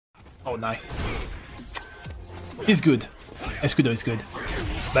Oh, nice. He's good. Escudo is good.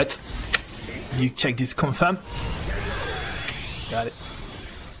 But you check this confirm. Got it.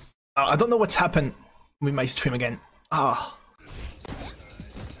 I don't know what's happened with my stream again. Ah.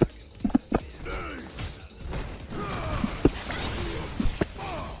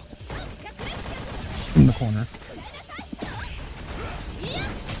 In the corner.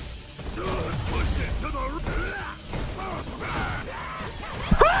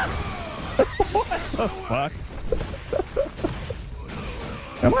 What the fuck?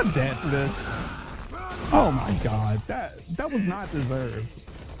 Am I dead for this? Oh my god, that was not deserved.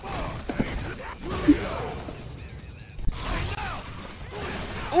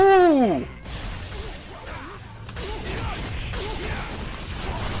 Ooh!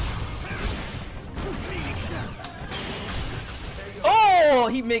 Oh,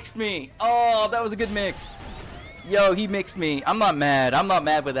 he mixed me. Oh, that was a good mix. Yo, he mixed me. I'm not mad. I'm not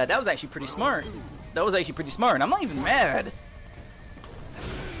mad with that. That was actually pretty smart. That was actually pretty smart. I'm not even mad.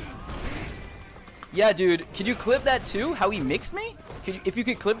 Yeah, dude. Could you clip that too? How he mixed me? If you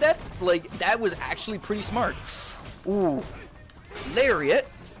could clip that, like, that was actually pretty smart. Ooh. Lariat.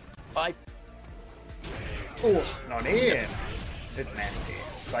 No niin. Nyt mentiin.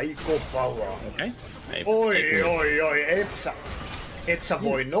 Psycho power. Okei. Oi, et sä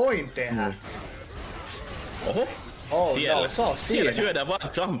voi noin tehdä. Oho. Oh, siellä, no, se on siellä siinä. syödään vaan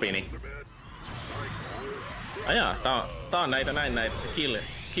jumpini. Ajaa, tää on näitä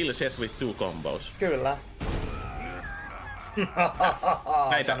kill set with two combos. Kyllä.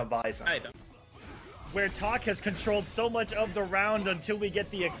 Näitä. Where Talk has controlled so much of the round until we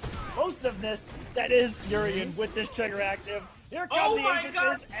get the explosiveness that is Urian with this trigger active. Here come the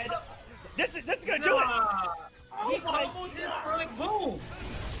entrances, and this is gonna do it! He comboed his Sonic Boom!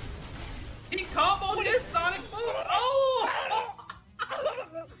 He comboed his Sonic Boom! Oh!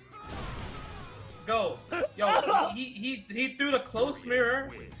 Go. Yo, he threw the close mirror.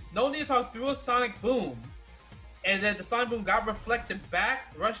 No need to talk, through a Sonic Boom. And then the Sonic Boom got reflected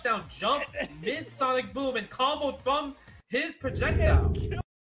back, rushdown jumped mid Sonic Boom and comboed from his projectile.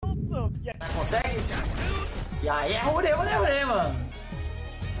 Consegue? E aí é rolê, mano.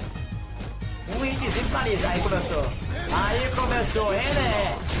 Hitzinho finaliza. Aí começou, hein,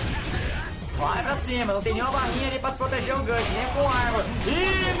 né? Vai pra cima, não tem nenhuma barrinha ali pra se proteger o gancho, nem com arma.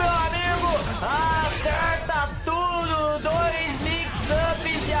 Ih, meu amigo, acerta tudo. 2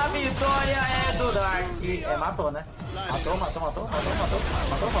 mix-ups e a vitória é do Dark. Matou, né? Matou.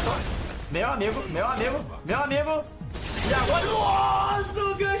 Meu amigo. E agora, nossa,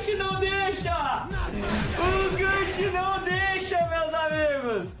 o gancho não deixa. Meus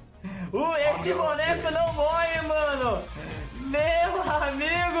amigos. Esse boneco não morre, mano. Meu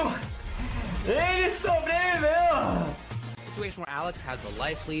amigo. Ele sobreviveu! Situation where Alex has a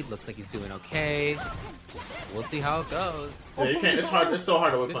life lead, looks like he's doing okay. We'll see how it goes. Yeah, you can't. It's hard. It's so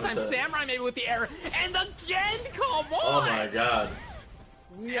hard to whip This punch time that. Samurai maybe with the error, and again, come on! Oh my god!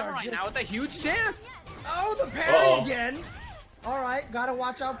 Samurai now with a huge chance. Oh, the parry again! All right, gotta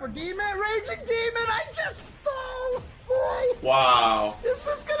watch out for Demon, Raging Demon. I just stole. Boy. Wow. Is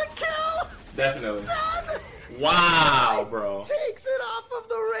this gonna kill? Definitely. Wow, bro. Takes it off of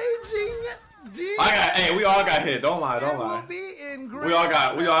the Raging Demon. Hey, we all got hit. Don't lie. We'll be in We all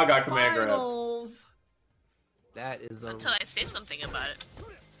got command grab. That is until I say something about it.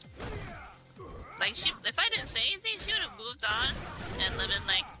 Like if I didn't say anything, she would have moved on and living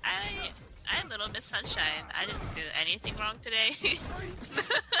like I'm Little Miss Sunshine. I didn't do anything wrong today.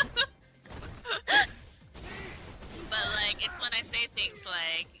 But like it's when I say things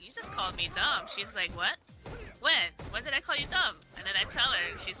like you just called me dumb. She's like, what? When did I call you dumb? And then I tell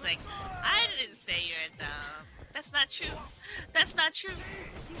her, and she's like, I didn't say you're dumb. That's not true. That's not true.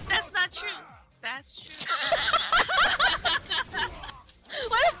 That's not true. That's true.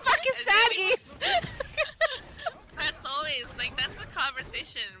 What the fuck is Saggy? That's always like that's the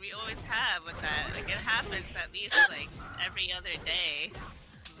conversation we always have with that. Like it happens at least like every other day.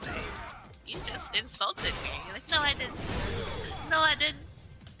 Like you just insulted me. You're like, no, I didn't. No, I didn't.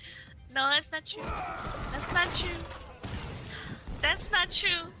 No, that's not true. That's not true. That's not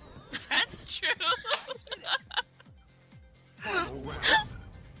true. That's true. Oh my god.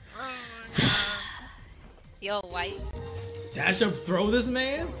 Yo, why? Dash up, throw this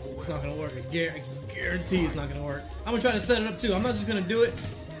man? It's not gonna work. I guarantee it's not gonna work. I'm gonna try to set it up too. I'm not just gonna do it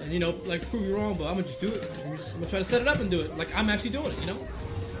and, you know, like prove you wrong, but I'm gonna just do it. I'm gonna try to set it up and do it. Like I'm actually doing it, you know?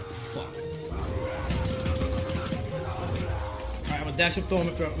 Fuck. Alright, I'm gonna dash up, throw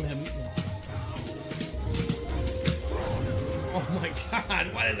him. Oh my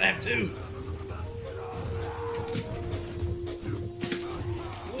god, why does that have two?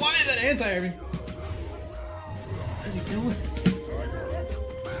 Why did that anti-air me. What is he doing?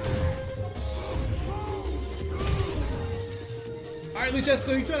 Alright,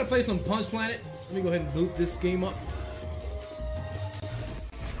 Luchesco, you trying to play some Punch Planet? Let me go ahead and boot this game up.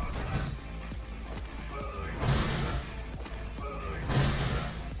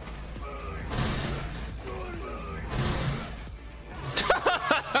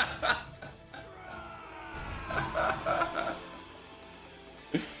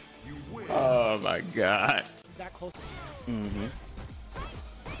 Oh my god. That close.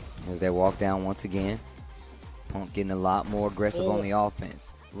 As they walk down once again. Punk getting a lot more aggressive on the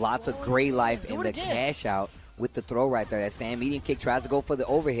offense. Lots of gray life in the cash out with the throw right there. That stand medium kick tries to go for the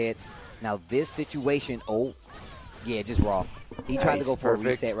overhead. Now this situation, yeah, just raw. He tried to go for a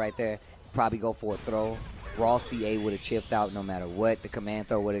reset right there. Probably go for a throw. Raw CA would have chipped out no matter what. The command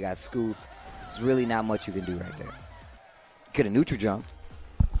throw would have got scooped. There's really not much you can do right there. Could have neutral jumped.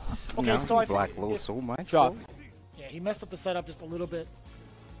 Okay, so I Black think low so much. yeah, he messed up the setup just a little bit.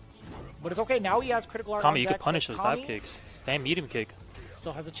 But it's okay. Now he has critical art. Kami, you could punish those dive kicks. Stand medium kick.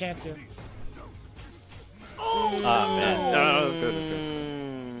 Still has a chance here. Ah, man. No, that was good. That was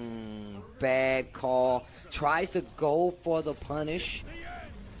good. Bad call. Tries to go for the punish.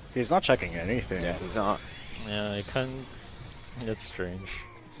 He's not checking anything. Yeah, he's not. Yeah, he couldn't. That's strange.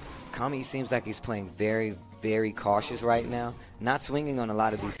 Kami seems like he's playing very, very cautious right now. Not swinging on a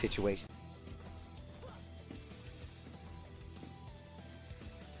lot of these situations.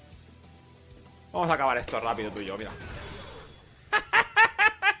 Vamos a acabar esto rápido tú y yo, mira.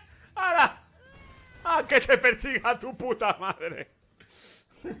 ¡Hala! ¡Ah, que te persiga tu puta madre!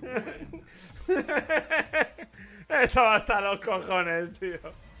 Esto va hasta los cojones, tío.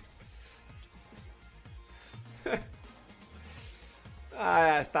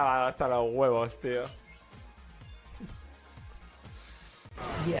 Ah, estaba hasta los huevos, tío.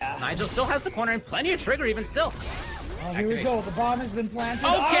 Yeah. Nigel still has the corner and plenty of trigger even still. Oh, here we go. The bomb has been planted.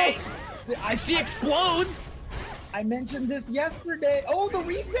 Okay. Oh, She explodes. I mentioned this yesterday. Oh, the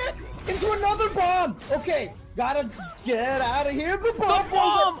reset into another bomb. Okay, gotta get out of here. The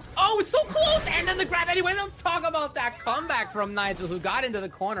bomb. Oh, so close. And then the grab anyway. Let's talk about that comeback from Nigel, who got into the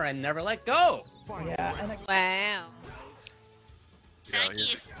corner and never let go. Yeah. And Wow. Saki,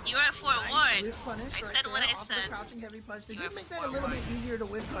 if you weren't forewarned, I said what I said. Crouching heavy punch. Did you make that a little bit easier to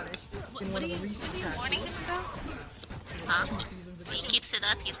whip punish? What are you warning him about? Huh? He keeps it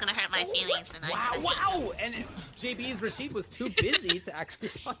up, he's gonna hurt my feelings, and I'm gonna hate him. And JB's Rashid was too busy to actually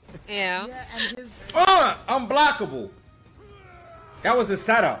fight. Yeah. And his Unblockable. That was a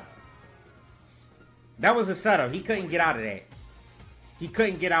setup. That was a setup. He couldn't get out of that. He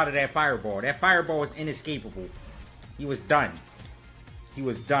couldn't get out of that fireball. That fireball was inescapable. He was done. He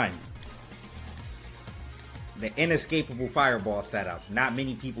was done. The inescapable fireball setup. Not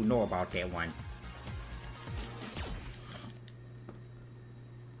many people know about that one.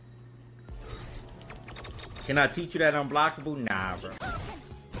 Can I teach you that unblockable? Nah, bro.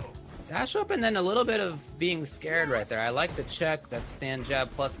 Dash up and then a little bit of being scared right there. I like the check. That stand jab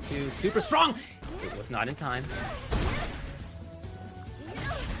 +2. Super strong. It was not in time.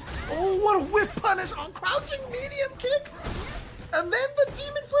 Oh, what a whip punish on crouching medium kick. And then the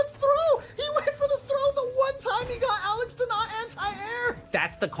demon flip throw. He went for the throw the one time he got Alex to not anti-air.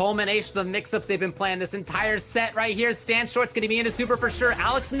 That's the culmination of mix-ups they've been playing this entire set right here. Stand short's gonna be into super for sure.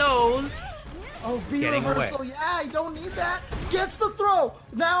 Alex knows. Oh, B Getting reversal. away. Yeah, you don't need that. Gets the throw.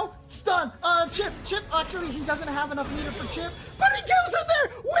 Now, stun. Chip. Actually, he doesn't have enough meter for Chip. But he goes in there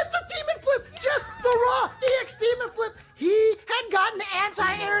with the demon flip. Just the raw EX demon flip. He had gotten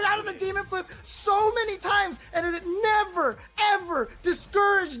anti-aired out of the demon flip so many times, and it never, ever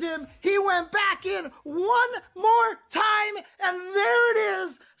discouraged him. He went back in one more time, and there it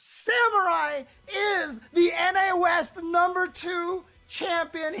is. Samurai is the NA West #2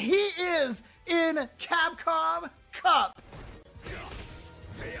 champion. He is in Capcom Cup.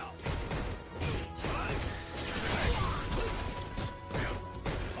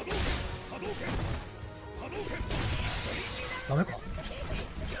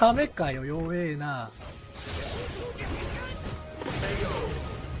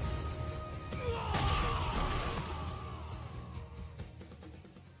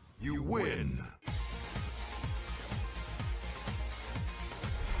 You win.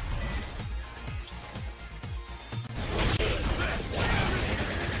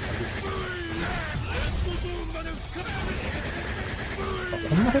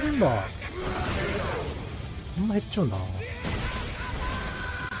 겁나 해준다. 겁나 했죠 나.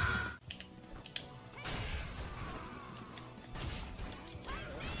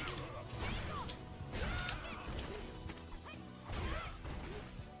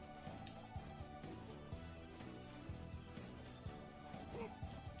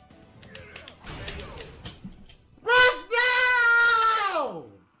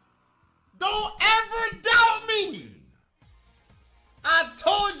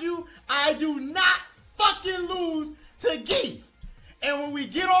 told you I do not fucking lose to Geef. And when we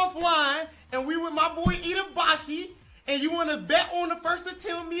get offline and we with my boy Itabashi, and you want to bet on the first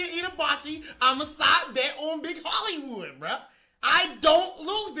attempt, me and Itabashi, I'm a side bet on Big Hollywood, bruh. I don't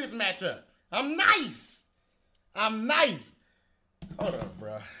lose this matchup. I'm nice. I'm nice. Hold up,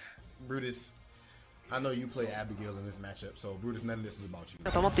 bruh. Brutus, I know you play Abigail in this matchup, so Brutus, none of this is about you.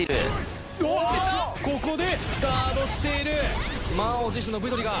 ここでガードしている満を持してのブ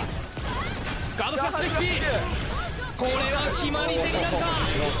ドリがガード化してきてこれは決まり手になるか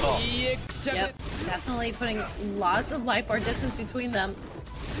Yep, definitely putting lots of life bar distance between them.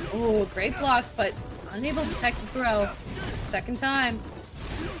 Oh, great blocks, but unable to protect the throw. Second time.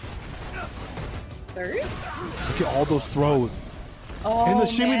 Third? Look at all those throws. Oh, and the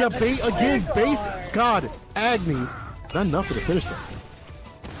shimmy, man, the bait again, base. God, Agni. Not enough for the finish though.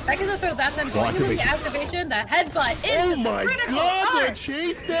 Second to throw that time, going with the activation, the headbutt is Oh my god, the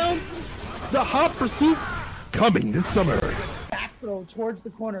chase down! The hot pursuit coming this summer. Back throw towards the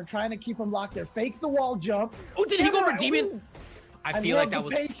corner, trying to keep him locked there. Fake the wall jump. Oh, did he go for Demon? I feel like that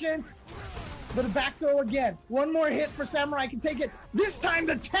was... Patient, but a back throw again. One more hit for Samurai can take it. This time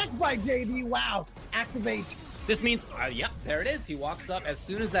the tech by JD. Wow. Activate. This means, yep, there it is. He walks up as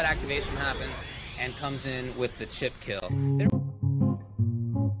soon as that activation happens and comes in with the chip kill.